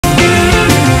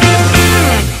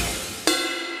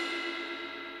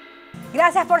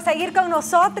Gracias por seguir con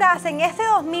nosotras. En este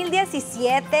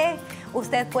 2017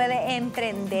 usted puede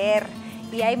emprender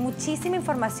y hay muchísima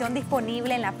información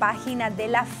disponible en la página de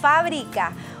la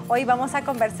Fabrica. Hoy vamos a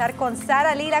conversar con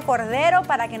Sara Lira Cordero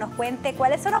para que nos cuente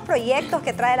cuáles son los proyectos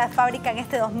que trae la Fabrica en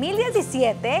este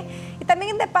 2017 y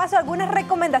también de paso algunas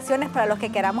recomendaciones para los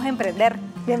que queramos emprender.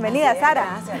 Bienvenida,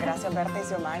 Sara. Gracias Berta y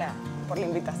Xiomara por la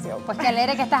invitación. Pues qué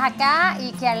alegre que estás acá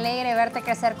y qué alegre verte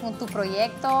crecer con tu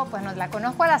proyecto. Pues la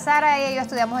conozco a la Sara, ella y yo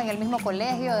estudiamos en el mismo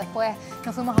colegio, después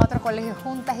nos fuimos a otro colegio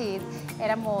juntas y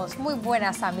éramos muy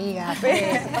buenas amigas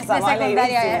de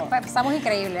secundaria. Pasamos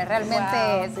increíble,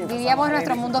 realmente vivíamos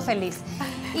nuestro mundo feliz.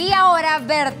 Y ahora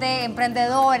verte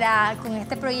emprendedora con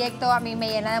este proyecto a mí me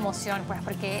llena de emoción, pues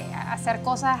porque hacer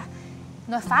cosas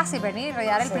no es fácil, venir y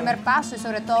dar el primer paso y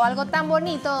sobre todo algo tan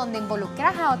bonito donde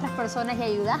involucras a otras personas y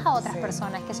ayudas a otras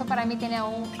personas, que eso para mí tiene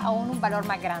aún un valor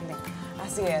más grande.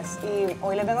 Así es, y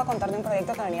hoy les vengo a contar de un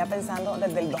proyecto que venía pensando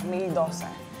desde el 2012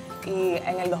 y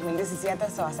en el 2017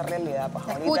 se va a hacer realidad. Pues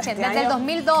escuchen, desde el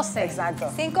 2012. Exacto.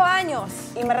 5 años.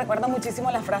 Y me recuerda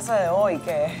muchísimo la frase de hoy,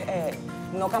 que es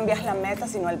no cambias la meta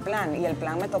sino el plan, y el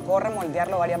plan me tocó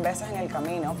remoldearlo varias veces en el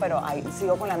camino, pero ahí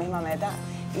sigo con la misma meta.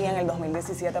 Y en el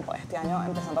 2017, pues este año,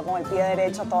 empezando con el pie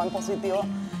derecho, todo en positivo,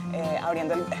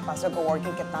 abriendo el espacio de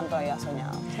coworking que tanto había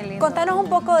soñado. Contanos un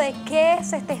poco de qué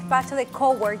es este espacio de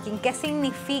coworking, qué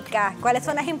significa, cuáles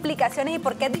son las implicaciones y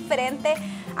por qué es diferente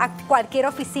a cualquier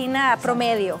oficina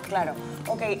promedio. Claro.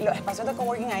 Ok, los espacios de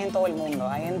coworking hay en todo el mundo,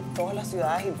 hay en todas las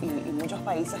ciudades y muchos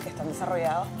países que están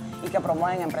desarrollados y que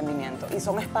promueven emprendimiento. Y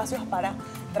son espacios para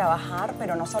trabajar,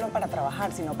 pero no solo para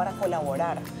trabajar, sino para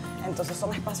colaborar. Entonces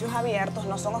son espacios abiertos,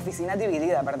 no son oficinas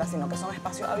divididas, ¿verdad? Sino que son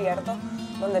espacios abiertos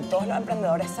donde todos los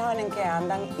emprendedores saben en qué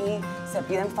andan y se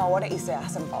piden favores y se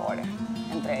hacen favores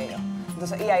entre ellos.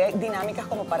 Entonces, y hay dinámicas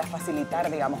como para facilitar,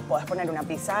 digamos, puedes poner una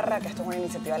pizarra, que esto es una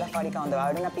iniciativa de la Fábrica donde va a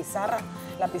haber una pizarra,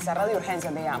 la pizarra de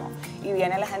urgencias, digamos, y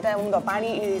viene la gente de Mundo Pani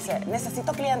y dice,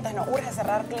 necesito clientes, no urge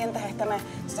cerrar clientes este mes,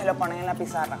 entonces lo ponen en la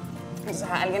pizarra. Entonces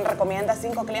alguien recomienda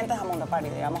 5 clientes a Mundo Pani,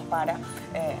 digamos, para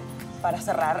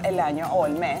cerrar el año o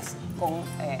el mes con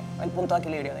el punto de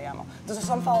equilibrio, digamos. Entonces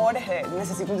son favores de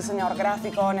necesito un diseñador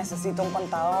gráfico, necesito un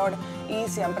contador y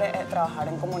siempre trabajar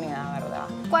en comunidad, ¿verdad?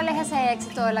 ¿Cuál es ese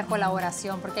éxito de la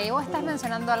colaboración? Porque ahí vos estás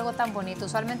mencionando algo tan bonito.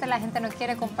 Usualmente la gente no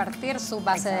quiere compartir su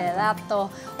base de datos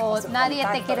o nadie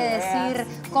te quiere decir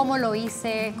cómo lo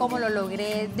hice, cómo lo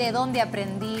logré, de dónde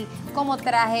aprendí, cómo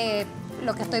traje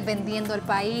lo que estoy vendiendo al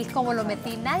país, cómo lo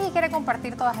metí. Nadie quiere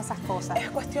compartir todas esas cosas. Es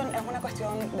una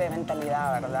cuestión de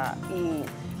mentalidad, ¿verdad? Y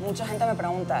mucha gente me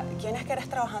pregunta, ¿quiénes que eres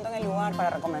trabajando en el lugar para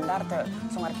recomendarte?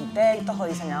 ¿Son arquitectos o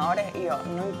diseñadores? Y yo,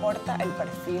 no importa el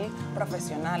perfil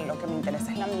profesional, lo que me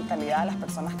interesa es la mentalidad de las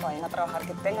personas que vayan a trabajar,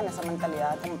 que tengan esa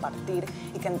mentalidad de compartir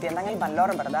y que entiendan el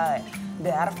valor, ¿verdad? De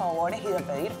dar favores y de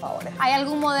pedir favores. ¿Hay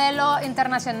algún modelo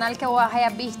internacional que vos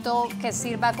hayas visto que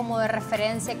sirva como de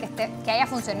referencia, que haya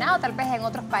funcionado tal vez en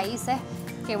otros países,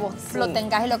 que vos lo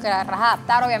tengas y lo querrás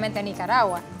adaptar obviamente a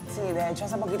Nicaragua? Sí, de hecho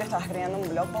hace poquito estaba escribiendo un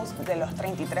blog post de los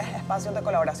 33 espacios de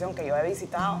colaboración que yo he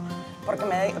visitado, porque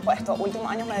pues, estos últimos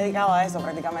años me he dedicado a eso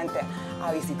prácticamente,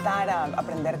 a visitar, a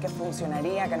aprender qué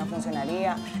funcionaría, qué no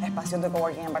funcionaría, espacios de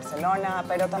coworking en Barcelona,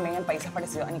 pero también en países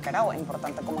parecidos a Nicaragua,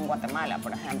 importante como en Guatemala,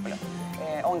 por ejemplo,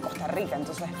 o en Costa Rica.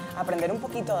 Entonces, aprender un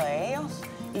poquito de ellos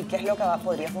y qué es lo que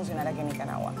podría funcionar aquí en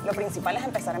Nicaragua. Lo principal es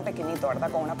empezar en pequeñito, ¿verdad?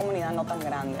 Con una comunidad no tan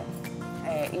grande.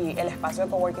 Y el espacio de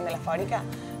coworking de la Fábrica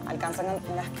alcanzan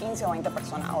unas 15 o 20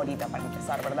 personas ahorita para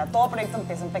empezar, ¿verdad? Todo proyecto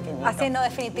empieza en pequeñito. Así no,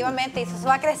 definitivamente, y eso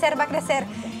va a crecer, va a crecer.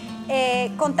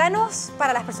 Contanos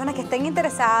para las personas que estén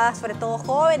interesadas, sobre todo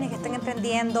jóvenes que estén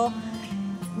emprendiendo,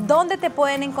 ¿dónde te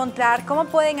pueden encontrar? ¿Cómo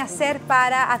pueden hacer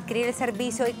para adquirir el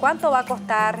servicio? ¿Y cuánto va a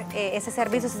costar ese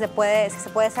servicio, si se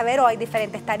puede saber? ¿O hay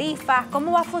diferentes tarifas?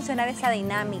 ¿Cómo va a funcionar esa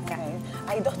dinámica?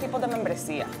 Hay 2 tipos de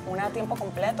membresía. Una a tiempo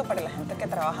completo para la gente que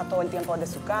trabaja todo el tiempo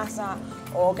desde su casa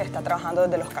o que está trabajando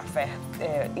desde los cafés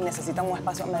y necesitan un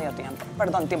espacio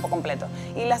tiempo completo.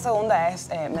 Y la segunda es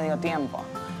medio tiempo,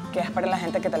 que es para la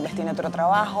gente que tal vez tiene otro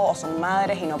trabajo o son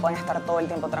madres y no pueden estar todo el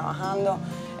tiempo trabajando.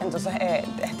 Entonces,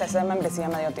 esta es la membresía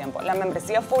medio tiempo. La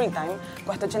membresía full time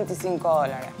cuesta $85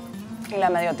 y la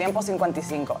medio tiempo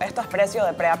 55. Esto es precio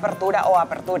de preapertura o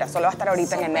apertura, solo va a estar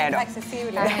ahorita en enero.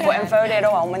 Accesible. Después en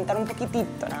febrero va a aumentar un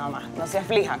poquitito nada más, no se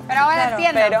aflijan. Pero ahora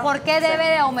entiendan, ¿por qué debe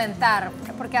de aumentar?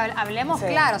 Porque hablemos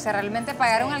claro, o sea, realmente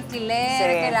pagar un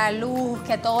alquiler, que la luz,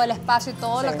 que todo el espacio y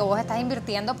todo lo que vos estás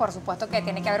invirtiendo, por supuesto que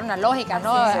tiene que haber una lógica,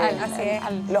 ¿no?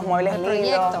 Los muebles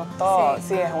lindos, todo,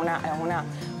 es una...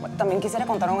 También quisiera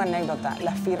contar una anécdota.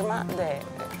 La firma de...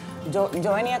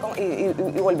 Yo venía con... Y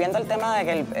volviendo al tema de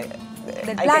que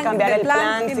hay que cambiar el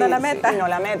plan y no la meta. y no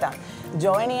la meta.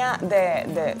 yo venía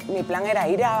mi plan era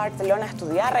ir a Barcelona a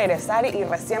estudiar, regresar y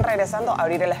recién regresando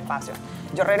abrir el espacio.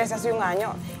 Yo regresé hace un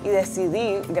año y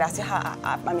decidí, gracias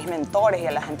a mis mentores y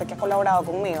a la gente que ha colaborado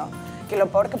conmigo, que lo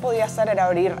peor que podía hacer era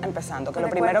abrir empezando, que lo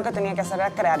primero que tenía que hacer era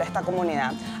crear esta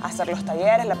comunidad, hacer los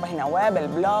talleres, la página web, el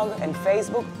blog, el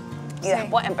Facebook y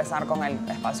después empezar con el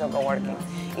espacio coworking.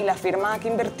 Y la firma que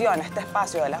invirtió en este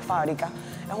espacio de la fábrica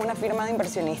es una firma de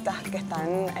inversionistas que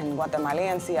están en Guatemala y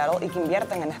en Seattle y que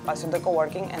invierten en espacios de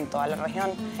coworking en toda la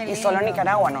región. Y solo en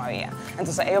Nicaragua no había.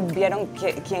 Entonces ellos vieron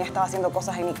quién estaba haciendo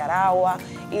cosas en Nicaragua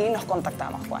y nos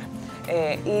contactamos pues.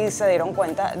 Y se dieron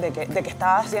cuenta de que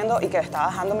estaba haciendo y que estaba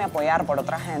dejándome apoyar por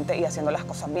otra gente y haciendo las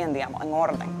cosas bien, digamos, en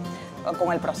orden,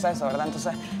 con el proceso, ¿verdad?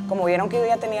 Entonces, como vieron que yo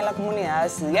ya tenía la comunidad,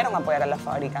 decidieron apoyar a la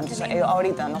fábrica. Entonces, ellos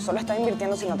ahorita no solo están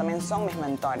invirtiendo, sino también son mis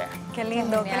mentores. Qué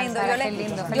lindo, qué lindo. Sara, qué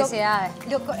lindo. Felicidades.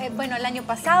 Bueno, el año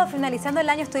pasado, finalizando el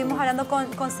año, estuvimos hablando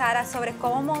con Sara sobre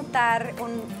cómo montar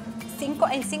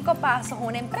en 5 pasos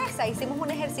una empresa. Hicimos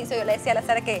un ejercicio, yo le decía a la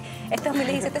Sara que este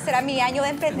 2017 será mi año de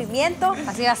emprendimiento.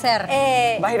 Así va a ser.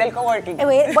 ¿Vas a ir al coworking?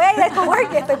 Voy a ir al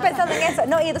coworking, estoy pensando en eso.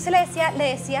 No, y entonces le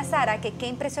decía a Sara que qué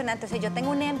impresionante. O sea, yo tengo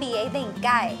un MBA de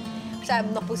INCAE. O sea,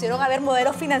 nos pusieron a ver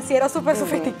modelos financieros súper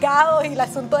sofisticados y el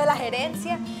asunto de la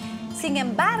gerencia. Sin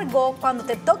embargo, cuando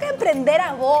te toca emprender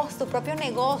a vos tu propio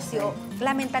negocio,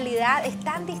 la mentalidad es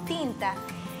tan distinta.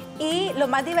 Y lo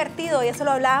más divertido, y eso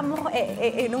lo hablábamos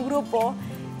en un grupo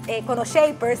con los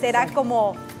Shapers, era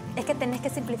como, es que tenés que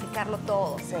simplificarlo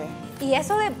todo. Sí. Y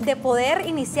eso de poder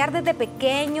iniciar desde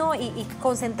pequeño y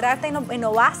concentrarte en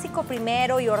lo básico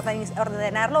primero y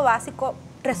ordenar lo básico,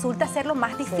 resulta ser lo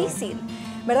más difícil,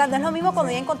 ¿verdad? No es lo mismo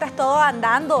cuando ya encontrás todo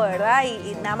andando, ¿verdad?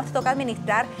 Y nada más te toca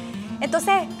administrar.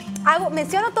 Entonces,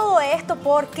 menciono todo esto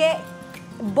porque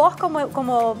vos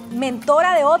como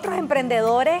mentora de otros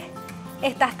emprendedores,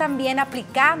 estás también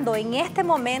aplicando en este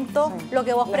momento lo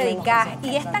que vos predicás.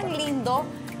 Y es tan lindo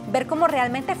ver cómo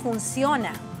realmente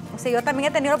funciona. O sea, yo también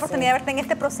he tenido la oportunidad de verte en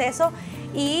este proceso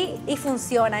y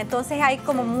funciona. Entonces hay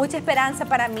como mucha esperanza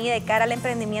para mí de cara al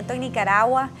emprendimiento en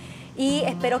Nicaragua y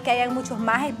espero que hayan muchos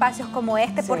más espacios como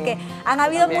este porque han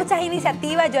habido muchas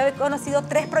iniciativas. Yo he conocido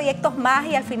 3 proyectos más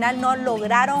y al final no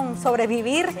lograron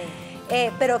sobrevivir.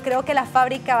 Pero creo que la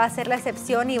fábrica va a ser la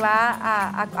excepción y va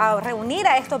a reunir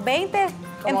a estos 20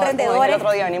 emprendedores. Como el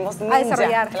otro día venimos ninja, a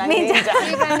desarrollar. Sí,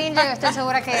 plan ninja, yo estoy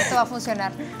segura que esto va a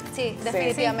funcionar. Sí,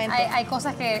 definitivamente. Sí, hay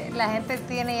cosas que la gente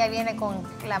tiene y ya viene con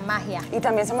la magia. Y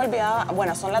también se me olvidaba,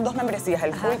 bueno, son las 2 membresías,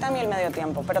 el full time y el medio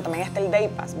tiempo, pero también está el day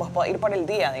pass. Vos podés ir por el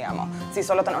día, digamos. Si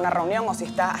solo tenés una reunión o si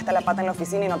estás hasta la pata en la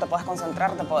oficina y no te puedes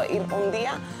concentrar, te podés ir un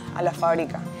día a la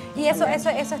fábrica. Y eso es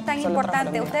tan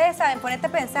importante. Ustedes saben, ponete a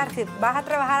pensar, si vas a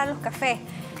trabajar a los cafés,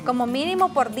 como mínimo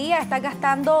por día estás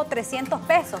gastando 300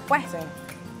 pesos, pues. Sí.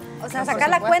 O sea, sacar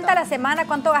la cuenta a la semana,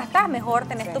 ¿cuánto gastas? Mejor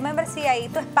tenés tu membresía ahí,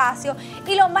 tu espacio.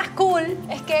 Y lo más cool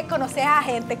es que conoces a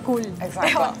gente cool.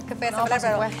 Exacto. Qué peso hablar,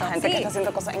 pero gente que está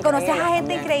haciendo cosas increíbles. Conoces a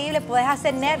gente increíble, puedes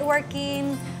hacer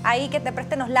networking, ahí que te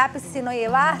presten los lápices si no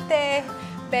llevaste.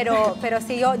 Pero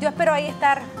sí, yo espero ahí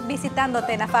estar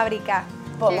visitándote en la fábrica.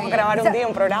 Podemos grabar un día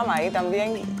un programa ahí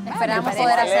también. Esperamos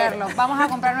poder hacerlo. Vamos a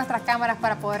comprar nuestras cámaras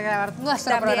para poder grabar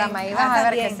nuestro programa ahí. Vas a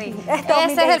ver que sí.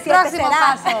 Ese es el próximo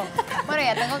paso. Bueno,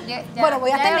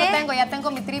 ya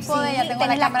tengo mi trípode, ya tengo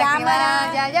la cámara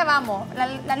activada, ya vamos.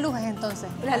 Las luces entonces.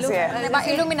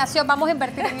 Iluminación, vamos a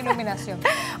invertir en iluminación.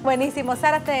 Buenísimo,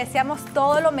 Sara, te deseamos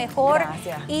todo lo mejor.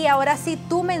 Gracias. Y ahora sí,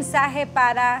 tu mensaje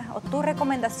o tus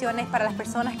recomendaciones para las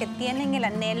personas que tienen el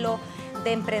anhelo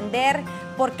de emprender,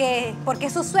 porque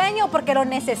es su sueño o porque lo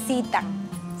necesitan.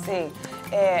 Sí,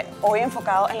 hoy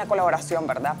enfocado en la colaboración,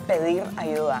 ¿verdad? Pedir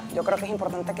ayuda. Yo creo que es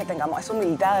importante que tengamos esa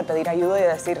humildad de pedir ayuda y de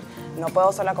decir, no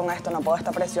puedo sola con esto, no puedo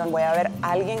esta presión, voy a ver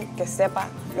a alguien que sepa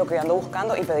lo que yo ando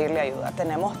buscando y pedirle ayuda.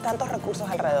 Tenemos tantos recursos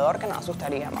alrededor que nos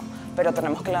asustaríamos, pero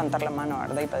tenemos que levantar la mano,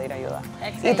 ¿verdad? Y pedir ayuda.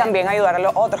 Excelente. Y también ayudar a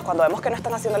los otros. Cuando vemos que no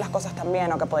están haciendo las cosas tan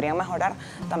bien o que podrían mejorar,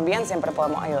 también siempre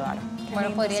podemos ayudar.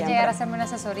 Bueno, podría llegar a hacerme una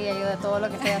asesoría yo de todo lo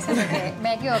que estoy haciendo, que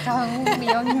me he equivocado en 1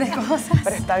 millón de cosas.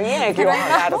 Pero está bien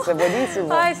equivocarse,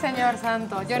 buenísimo. Ay, Señor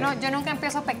Santo. Yo nunca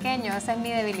empiezo pequeño, esa es mi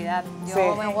debilidad.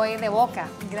 Yo me voy de boca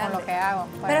con lo que hago.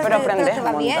 Pero aprendes te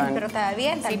va bien, pero te va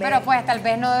bien. Sí, pero pues tal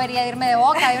vez no debería irme de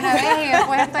boca de una vez y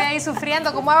después estoy ahí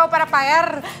sufriendo. ¿Cómo hago para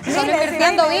pagar? Solo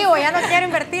invirtiendo vivo ya no quiero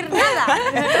invertir nada.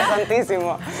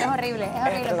 Estresantísimo. Es horrible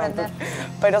emprender.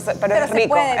 Pero es rico,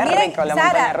 puede. es Miren, rico la Sara,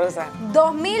 montaña rusa.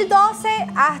 2012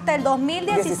 hasta el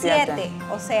 2017. 17.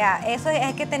 O sea, eso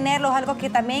hay que tenerlo, es algo que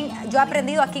también yo he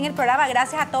aprendido aquí en el programa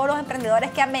gracias a todos los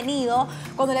emprendedores que han venido.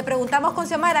 Cuando le preguntamos con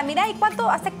Xiomara, mira, ¿y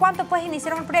hace cuánto pues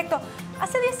iniciaron el proyecto?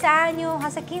 Hace 10 años,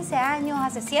 hace 15 años,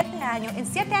 hace 7 años. En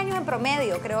 7 años en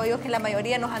promedio, creo yo que la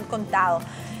mayoría nos han contado.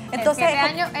 Entonces, en 7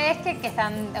 años es que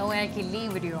están en un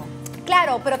equilibrio.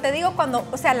 Claro, pero te digo, cuando,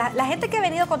 o sea, la gente que ha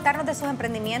venido a contarnos de sus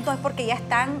emprendimientos es porque ya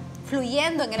están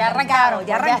fluyendo en el mercado,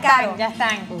 ya arrancaron. Ya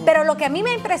están. Pero lo que a mí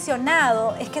me ha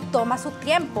impresionado es que toma su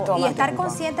tiempo y estar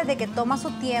conscientes de que toma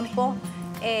su tiempo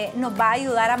nos va a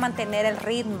ayudar a mantener el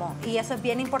ritmo, y eso es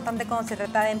bien importante cuando se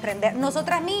trata de emprender.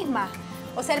 Nosotras mismas,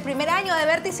 o sea, el primer año de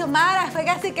Berta y Xiomara fue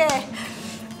casi que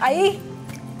ahí,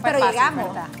 pero fácil, llegamos.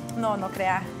 ¿Verdad? No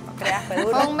creas, fue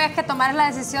duro. Fue un mes que tomaron la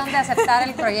decisión de aceptar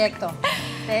el proyecto.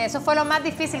 Eso fue lo más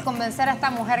difícil, convencer a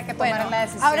esta mujer que tomara la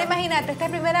decisión. Ahora imagínate, este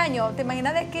es el primer año, ¿te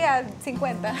imaginas de qué a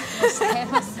 50? No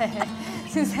sé.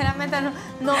 Sinceramente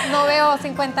no veo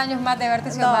 50 años más de Berta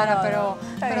y Xiomara, pero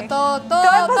todo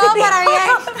para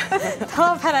bien.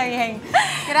 Todo para bien.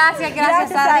 Gracias,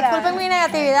 Sara. Disculpen mi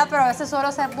negatividad, pero a veces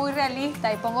suelo ser muy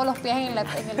realista y pongo los pies en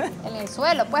el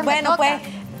suelo. Pues bueno, pues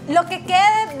lo que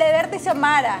quede de Berta y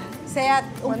Xiomara sea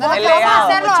un poco... Lo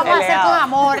vamos a hacer con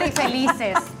amor y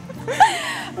felices.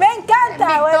 Me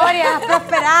encanta. En victorias,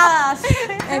 prosperadas.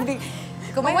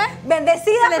 ¿Cómo es?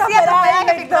 Bendecida, prosperada y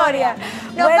victoria.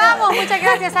 Nos vamos. Muchas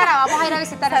gracias, Sara. Vamos a ir a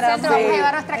visitar el centro. Vamos a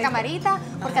llevar nuestra camarita,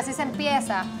 porque así se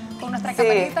empieza. Con nuestra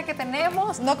camarita que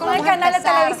tenemos. No con el canal de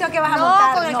televisión que vas a montar.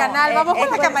 No, con el canal. Vamos con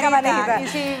la camarita. Y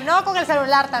si no, con el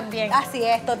celular también. Así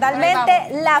es, totalmente.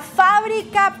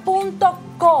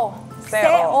 Lafabrica.co.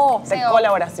 De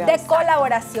colaboración. De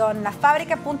colaboración.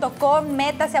 Lafabrica.com.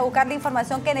 Métase a buscar la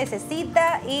información que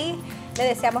necesita y le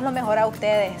deseamos lo mejor a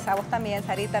ustedes. A vos también,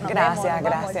 Sarita. Nos vemos.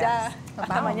 Gracias.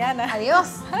 Hasta mañana. Adiós.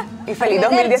 Y feliz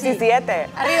 2017.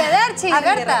 Arrivederci,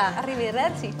 Berta.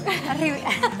 Arrivederci.